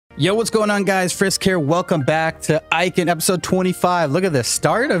Yo, what's going on, guys? Frisk here. Welcome back to Eikan, episode 25. Look at this,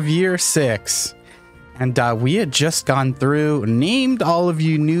 start of year 6. And we had just gone through, named all of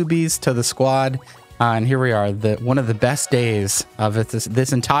you newbies to the squad. And here we are, one of the best days of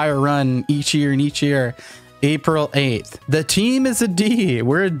this entire run each year, April 8th. The team is a D.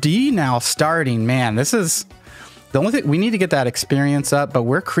 We're a D now starting. Man, this is the only thing. We need to get that experience up, but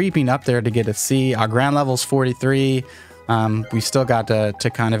we're creeping up there to get a C. Our ground level's 43. We still got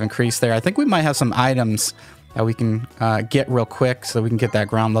to kind of increase there. I think we might have some items that we can get real quick so we can get that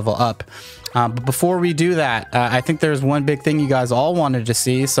ground level up. But before we do that, I think there's one big thing you guys all wanted to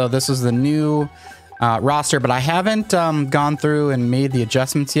see. So this is the new roster, but I haven't gone through and made the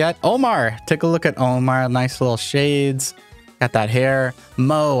adjustments yet. Omar, take a look at Omar. Nice little shades. Got that hair.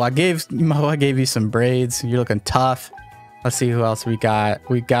 Mo, I gave you some braids. You're looking tough. Let's see who else we got.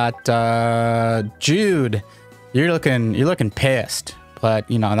 We got Jude. You're looking pissed, but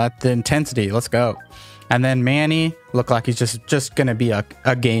you know, that's the intensity. Let's go. And then Manny look like he's just gonna be a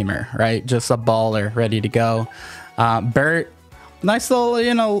gamer, right? Just a baller, ready to go. Bert, nice little,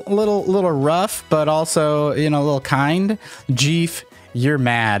 you know, little rough, but also, you know, a little kind. Jeef, you're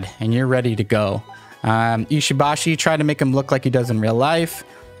mad and you're ready to go. Ishibashi, try to make him look like he does in real life.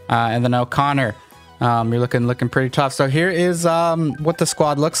 And then O'Connor, you're looking pretty tough. So here is what the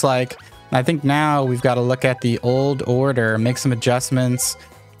squad looks like. I think now we've got to look at the old order, make some adjustments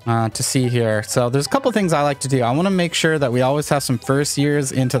to see here. So there's a couple things I like to do. I want to make sure that we always have some first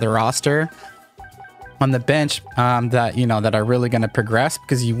years into the roster on the bench that are really going to progress,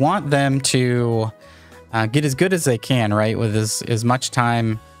 because you want them to get as good as they can, right, with as much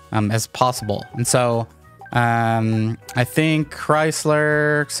time as possible. And so I think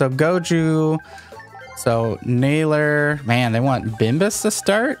Chrysler, so Goju, so Naylor, man, they want Bimbus to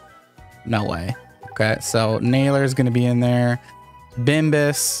start. No way. Okay, so Naylor is going to be in there.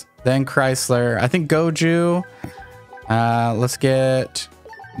 Bimbus, then Chrysler. I think Goju. Let's get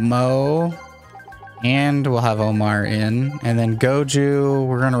Mo. And we'll have Omar in. And then Goju,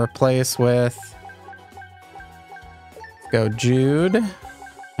 we're going to replace with... Go Jude.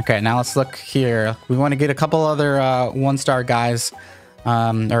 Okay, now let's look here. We want to get a couple other one-star guys.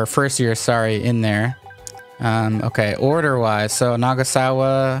 Or first year, sorry, in there. Okay, order-wise. So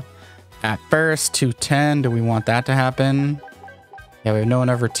Nagasawa... At first, 210. Do we want that to happen? Yeah, we have no one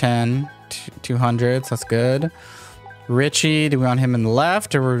over 10. 200s. That's good. Richie, do we want him in the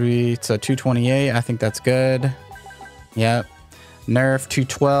left, or would we? So 228. I think that's good. Yep. Nerf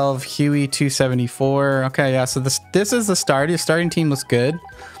 212. Huey 274. Okay, yeah. So this is the start. The starting team looks good.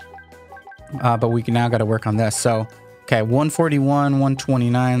 But we now got to work on this. So okay, 141,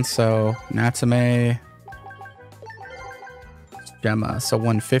 129. So Natsume, Gemma. So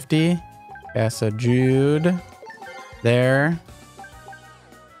 150. Yeah, so Jude there.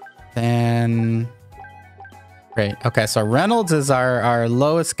 Then great. Okay, so Reynolds is our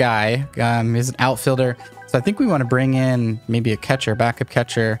lowest guy. He's an outfielder. So I think we want to bring in maybe a catcher, backup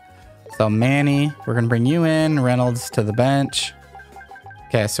catcher. So Manny, we're gonna bring you in. Reynolds to the bench.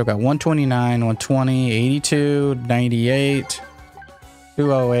 Okay, so we got 129, 120, 82, 98,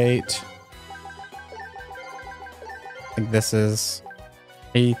 208. I think this is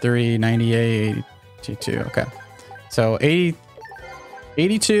 83, 98, 82. Okay. So 80,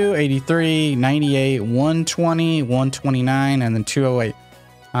 82, 83, 98, 120, 129, and then 208.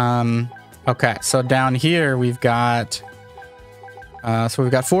 Okay. So down here we've got, so we've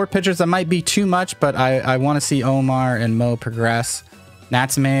got 4 pitchers. That might be too much, but I want to see Omar and Mo progress.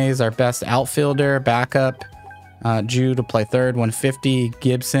 Natsume is our best outfielder, backup. Jude will play third, 150.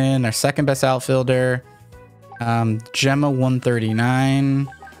 Gibson, our second best outfielder. Gemma 139, and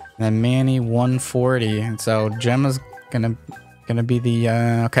then Manny 140. And so Gemma's gonna be the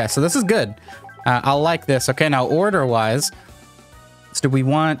okay, so this is good. I like this. Okay, now order wise, so do we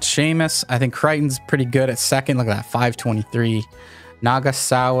want Seamus? I think Crichton's pretty good at second. Look at that, 523.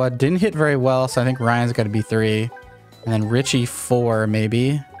 Nagasawa didn't hit very well, so I think Ryan's got to be 3, and then Richie 4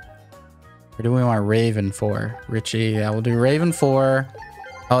 maybe. Or do we want Raven 4? Richie, yeah, we'll do Raven 4.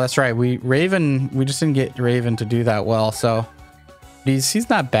 Oh, that's right. We just didn't get Raven to do that well. So he's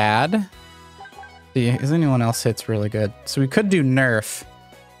not bad. See, is anyone else hits really good? So we could do Nerf.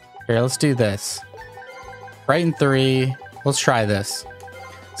 Here, let's do this. Crichton 3. Let's try this.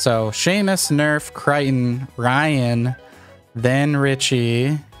 So Seamus, Nerf, Crichton, Ryan, then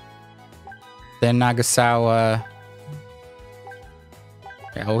Richie, then Nagasawa.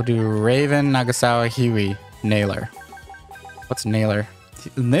 Yeah, we'll do Raven, Nagasawa, Huey, Naylor. What's Naylor?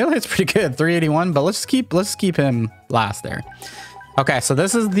 Naylor hits pretty good, 381, but let's keep him last there. Okay, so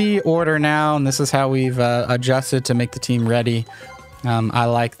this is the order now, and this is how we've adjusted to make the team ready I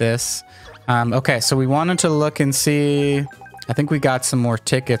like this. Okay, so we wanted to look and see. I think we got some more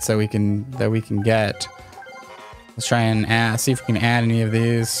tickets that we can get. Let's try and see if we can add any of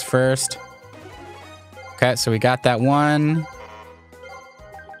these first. Okay, so we got that one.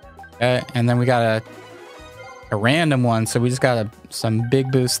 Okay, and then we got a random one, so we just got some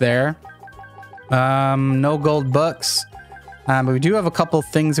big boost there. No gold books, but we do have a couple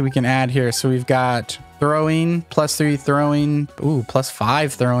things that we can add here. So we've got throwing, +3 throwing, ooh,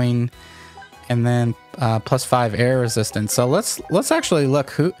 +5 throwing, and then +5 air resistance. So let's actually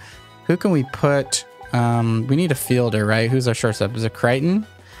look who can we put. We need a fielder, right? Who's our shortstop? Is it Crichton?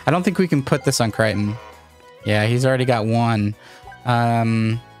 I don't think we can put this on Crichton. Yeah, he's already got one.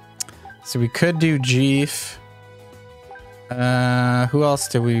 So we could do Jeef. Who else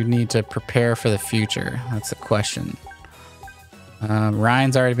do we need to prepare for the future? That's the question.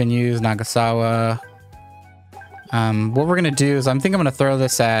 Ryan's already been used. Nagasawa. What we're gonna do is I'm gonna throw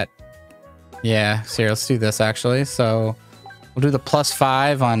this at. Yeah, so here, let's do this actually. So we'll do the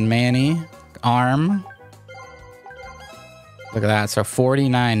 +5 on Manny. Arm. Look at that. So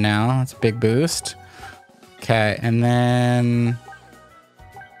 49 now. That's a big boost. Okay, and then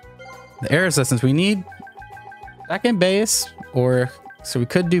the air resistance. We need second base, or so we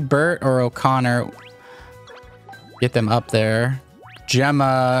could do Burt or O'Connor. Get them up there.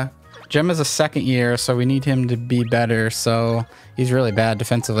 Gemma's a second year, so we need him to be better. So he's really bad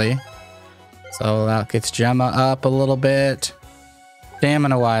defensively. So that gets Gemma up a little bit.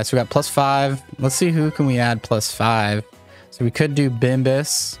 Stamina wise, we got +5. Let's see who can we add +5. So we could do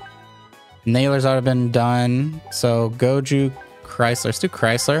Bimbus. Naylor's already been done. So Goju, Chrysler. Let's do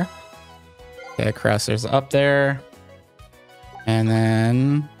Chrysler. Okay, Chrysler's up there. And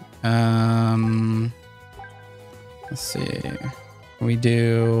then let's see. We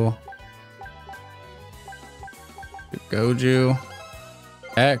do Goju.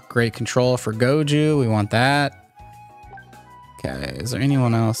 Okay, great control for Goju. We want that. Okay, is there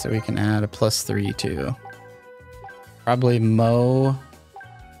anyone else that we can add a +3 to? Probably Mo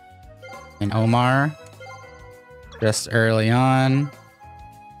and Omar. Just early on.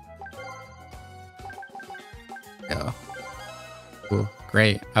 Go. Ooh,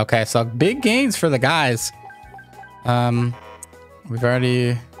 great. Okay, so big gains for the guys. We've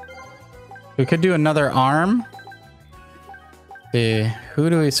already... We could do another arm. Who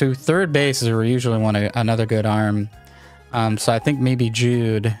do we... So third base is where we usually want another good arm. So I think maybe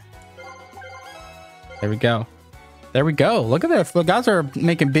Jude. There we go. There we go. Look at this. The guys are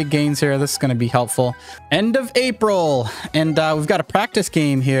making big gains here. This is going to be helpful. End of April. And we've got a practice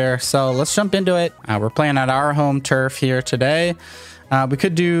game here. So let's jump into it. We're playing at our home turf here today. We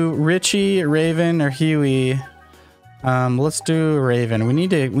could do Richie, Raven, or Huey. Let's do Raven. We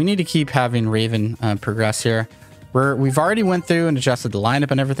need to keep having Raven progress here. We've already went through and adjusted the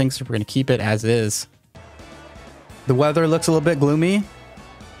lineup and everything, so we're going to keep it as is. The weather looks a little bit gloomy.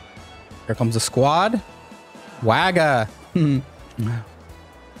 Here comes the squad. Wagga.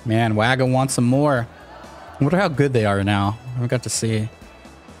 Man, Wagga wants some more. I wonder how good they are now. I haven't got to see.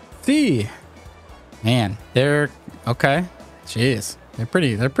 Man, they're okay. Jeez, they're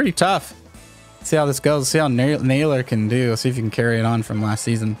pretty tough. Let's see how this goes. Let's see how Naylor can do. Let's see if he can carry it on from last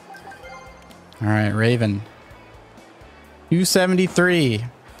season. All right, Raven. 273.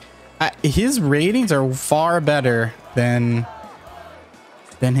 His ratings are far better than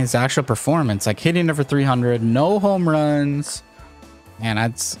his actual performance. Like hitting over 300, no home runs.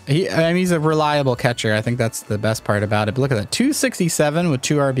 Man, he's a reliable catcher. I think that's the best part about it. But look at that, 267 with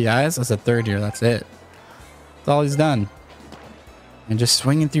 2 RBIs. That's a third year. That's it. That's all he's done. And just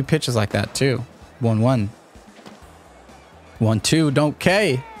swinging through pitches like that too. 1-1. 1-2. Don't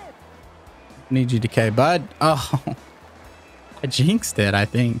K. Need you to K, bud. Oh, I jinxed it. I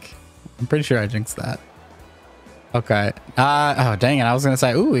think. I'm pretty sure I jinxed that. Okay. Oh, dang it. I was going to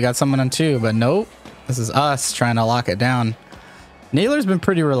say, ooh, we got someone on 2, but nope. This is us trying to lock it down. Naylor's been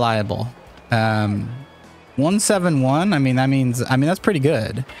pretty reliable. 171. I mean, that's pretty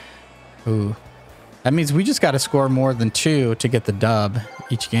good. Ooh. That means we just got to score more than 2 to get the dub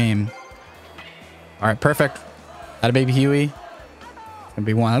each game. All right, perfect. That a baby Huey. Gonna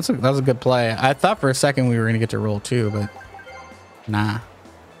be 1. That was a good play. I thought for a second we were going to get to roll 2, but nah.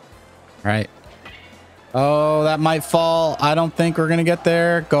 Right. Oh, that might fall. I don't think we're going to get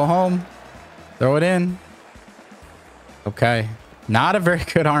there. Go home. Throw it in. Okay. Not a very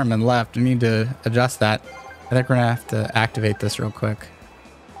good arm and left. We need to adjust that. I think we're going to have to activate this real quick.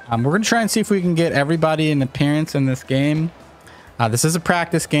 We're going to try and see if we can get everybody an appearance in this game. This is a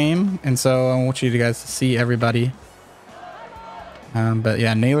practice game, and so I want you guys to see everybody. But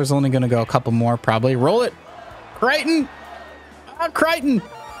yeah, Naylor's only going to go a couple more probably. Roll it. Crichton. Crichton.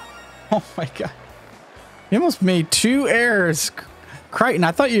 Oh my god. You almost made 2 errors. Crichton,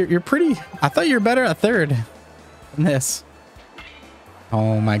 I thought you're pretty. I thought you were better at third than this.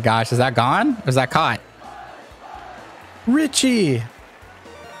 Oh my gosh, is that gone? Or is that caught? Richie.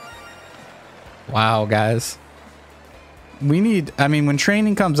 Wow, guys. We need, I mean, when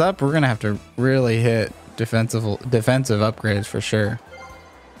training comes up, we're gonna have to really hit defensive upgrades for sure.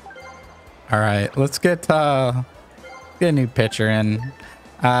 All right, let's get a new pitcher in.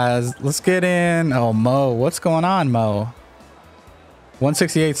 Let's get in. Oh, Mo, what's going on, Mo?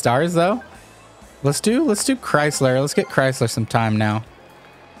 168 stars though. Let's do Chrysler. Let's get Chrysler some time now.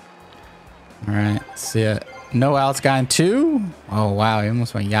 All right, let's see it. No outs, guy in 2. Oh wow, he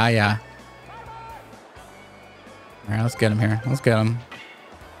almost went yeah. All right, let's get him here. Let's get him.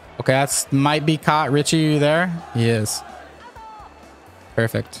 Okay, that's might be caught. Richie, you there? He is.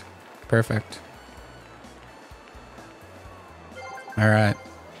 Perfect. Perfect. All right.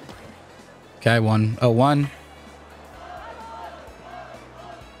 Okay, 1-0-1.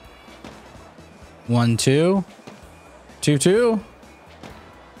 1-2. 2-2.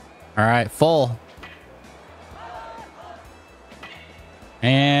 All right, full.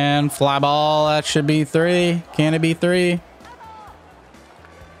 And fly ball, that should be 3. Can it be 3?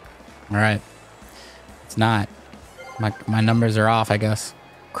 All right. It's not. My numbers are off, I guess.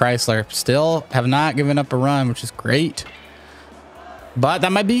 Chrysler still have not given up a run, which is great. But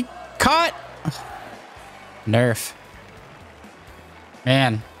that might be caught. Nerf.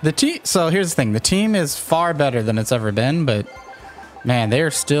 Man, the team. So here's the thing. The team is far better than it's ever been, but man, they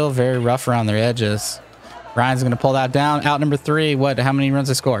are still very rough around their edges. Ryan's going to pull that down. Out number 3. What? How many runs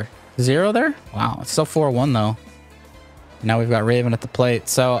they score? 0 there? Wow. It's still 4-1 though. Now we've got Raven at the plate.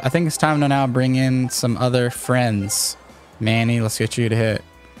 So I think it's time to now bring in some other friends. Manny, let's get you to hit.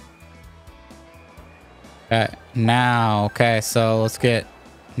 Okay. Now, okay. So let's get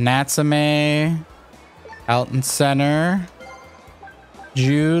Natsume out in center.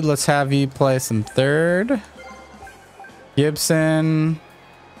 Jude, let's have you play some third. Gibson.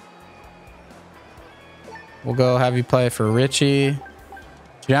 We'll go have you play for Richie.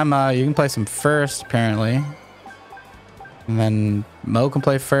 Gemma, you can play some first, apparently. And then Mo can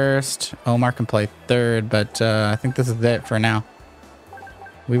play first. Omar can play third, but I think this is it for now.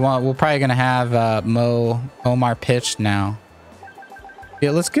 We're probably gonna have Omar pitch now.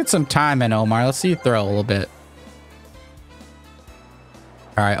 Yeah, let's get some time in, Omar. Let's see you throw a little bit.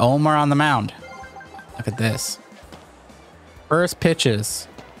 All right, Omar on the mound. Look at this. First pitches.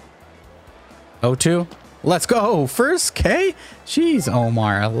 0-2. Let's go. First K? Jeez,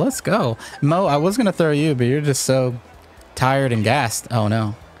 Omar. Let's go. Mo, I was going to throw you, but you're just so tired and gassed. Oh,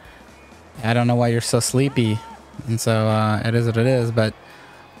 no. I don't know why you're so sleepy. And so it is what it is. But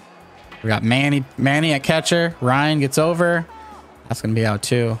we got Manny at catcher. Ryan gets over. That's going to be out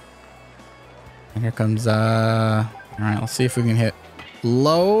too. And here comes... all right, let's see if we can hit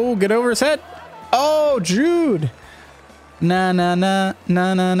low. Get over his head. Oh, Jude. Nah.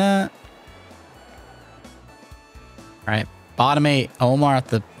 All right, bottom 8. Omar at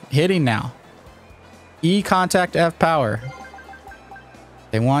the hitting now. E contact F power.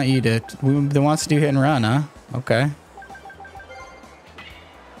 They want you to. They wants to do hit and run, huh? Okay.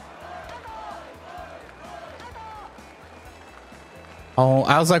 Oh,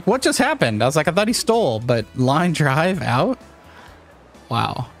 I was like, what just happened? I was like, I thought he stole, but line drive out.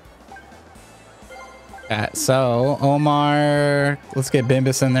 Wow. So Omar, let's get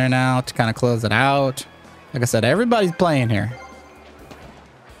Bimbus in there now to kind of close it out. Like I said, everybody's playing here.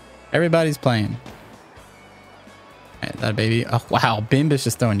 Everybody's playing. Right, that baby. Oh, wow. Bimbus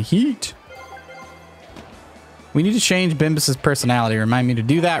just throwing heat. We need to change Bimbus's personality. Remind me to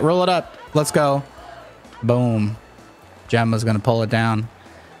do that. Roll it up. Let's go. Boom. Gemma's going to pull it down.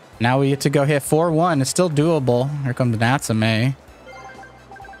 Now we get to go hit 4-1. It's still doable. Here comes Natsume.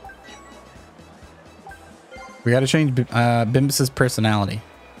 We got to change Bimbus's personality.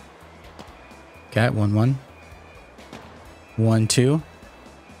 Okay, 1-1. 1-2.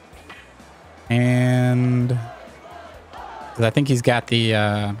 And I think he's got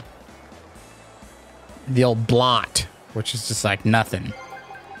the old blot, which is just like nothing.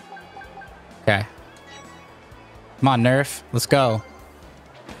 Okay. Come on, Nerf. Let's go.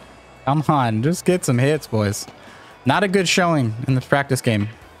 Come on, just get some hits, boys. Not a good showing in this practice game.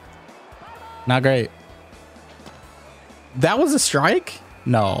 Not great. That was a strike?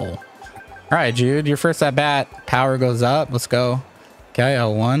 No. All right, Jude, your first at bat. Power goes up. Let's go. Okay,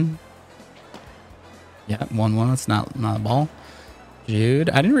 0-1. Yeah, 1-1. It's not a ball. Jude,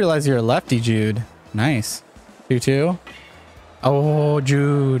 I didn't realize you're a lefty, Jude. Nice. 2-2. Oh,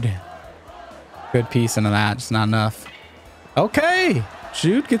 Jude. Good piece into that. Just not enough. Okay,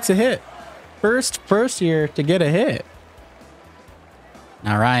 Jude gets a hit. First year to get a hit.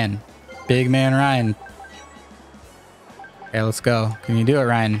 Now Ryan, big man Ryan. Okay, let's go. Can you do it,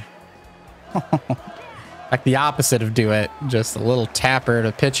 Ryan? Like the opposite of do it. Just a little tapper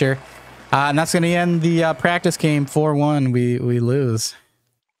to pitcher. And that's going to end the practice game 4-1. We lose.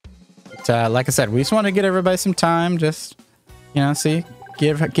 But, like I said, we just want to get everybody some time. Just, you know, see,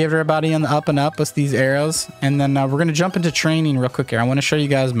 give everybody on the up and up with these arrows. And then we're going to jump into training real quick here. I want to show you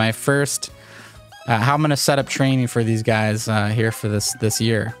guys my first, how I'm going to set up training for these guys here for this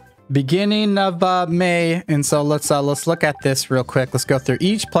year. Beginning of May. And so let's look at this real quick. Let's go through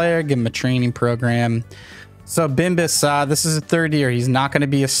each player, give them a training program. So Bimbus, this is the third year. He's not going to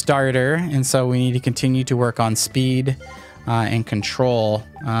be a starter, and so we need to continue to work on speed and control.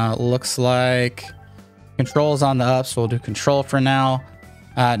 Looks like control is on the up, so we'll do control for now.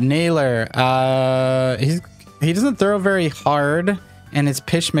 Naylor, he doesn't throw very hard, and his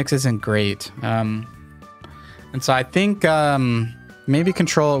pitch mix isn't great. And so I think maybe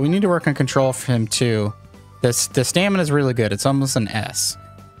control. We need to work on control for him too. The stamina is really good. It's almost an S.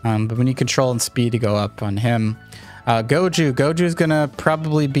 But we need control and speed to go up on him. Goju is gonna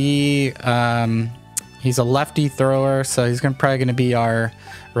probably be he's a lefty thrower, so he's probably gonna be our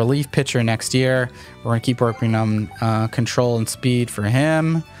relief pitcher next year. We're gonna keep working on control and speed for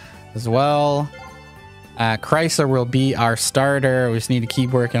him as well. Chrysler will be our starter. We just need to keep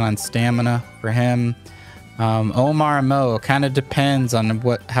working on stamina for him. Omar and Mo, kind of depends on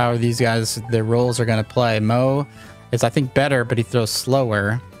how these guys, their roles are gonna play. Mo is, I think, better, but he throws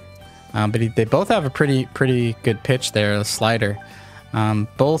slower. But they both have a pretty good pitch there, the slider.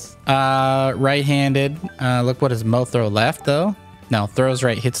 Both right-handed. Look, what does Mo throw? Left, though? No, throws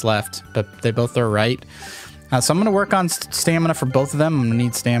right, hits left, but they both throw right. So I'm going to work on stamina for both of them. I'm going to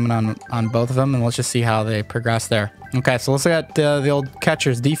need stamina on both of them, and let's just see how they progress there. Okay, so let's look at the old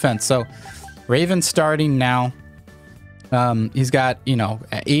catcher's defense. So Raven's starting now. He's got, you know,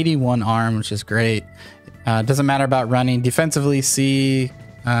 81 arm, which is great. Doesn't matter about running. Defensively, C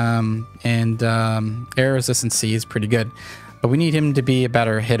and air resistance C is pretty good, but we need him to be a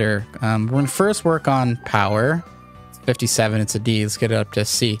better hitter. We're going to first work on power. It's 57, it's a D. Let's get it up to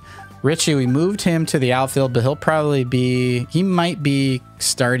C. Richie, we moved him to the outfield, but he might be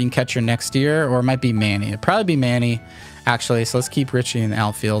starting catcher next year, or it might be Manny. It'd probably be Manny, actually, so let's keep Richie in the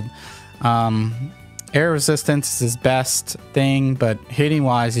outfield. Air resistance is his best thing, but hitting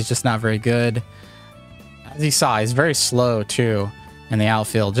wise, he's just not very good. As you saw, he's very slow too in the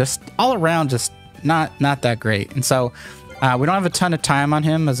outfield. Just all around, just not that great. And so we don't have a ton of time on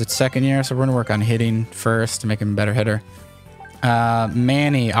him as it's second year, so we're gonna work on hitting first to make him a better hitter.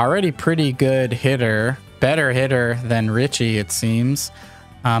 Manny, already pretty good hitter, better hitter than Richie, it seems.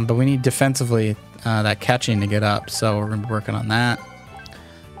 But we need defensively that catching to get up, so we're gonna be working on that.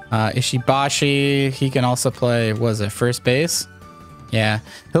 Ishibashi, he can also play, was it first base? Yeah,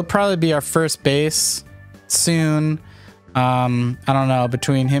 he'll probably be our first base soon. I don't know,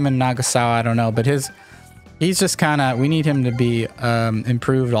 between him and Nagasawa, I don't know, but he's just kind of, we need him to be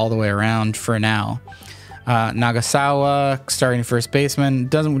improved all the way around for now. Nagasawa starting first baseman,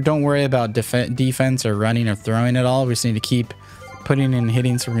 don't worry about defense or running or throwing at all. We just need to keep putting in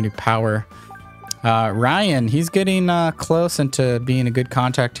hitting, so we're gonna do power. Ryan, he's getting close into being a good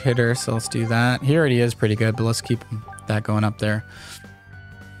contact hitter, so let's do that. He already is pretty good, but let's keep that going up there.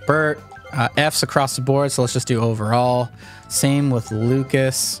 Bert, F's across the board, so let's just do overall. Same with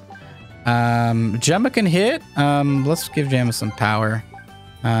Lucas. Gemma can hit. Let's give Gemma some power.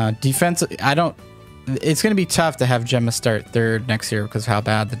 Defense, it's going to be tough to have Gemma start third next year because of how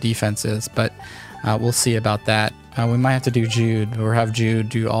bad the defense is, but we'll see about that. We might have to do Jude, or have Jude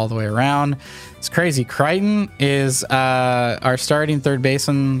do all the way around. It's crazy. Crichton is our starting third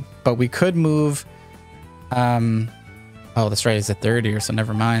baseman, but we could move. Oh, that's right. He's a third year, so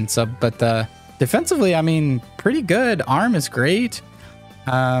never mind. So, but defensively, I mean, pretty good. Arm is great.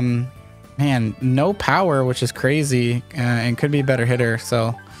 Man, no power, which is crazy, and could be a better hitter.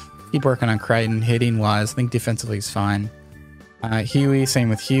 So keep working on Crichton hitting wise. I think defensively is fine. Huey, same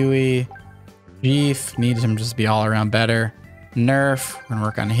with Huey. Jeef, needed him to just be all around better. Nerf, we're gonna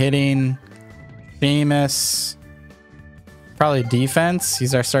work on hitting. Famous, probably defense.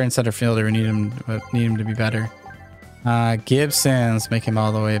 He's our starting center fielder. We need him to be better. Gibson, let's make him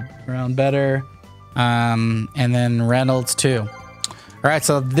all the way around better. And then Reynolds too. All right,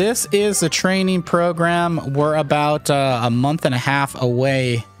 so this is the training program. We're about a month and a half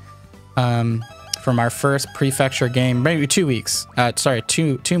away from our first prefecture game. Maybe 2 weeks. Sorry,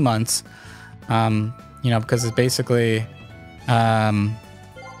 two months. You know, because it's basically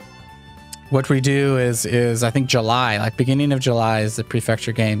what we do is I think July, like beginning of July is the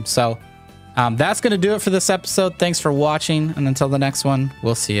prefecture game. So that's going to do it for this episode. Thanks for watching. And until the next one,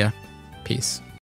 we'll see you. Peace.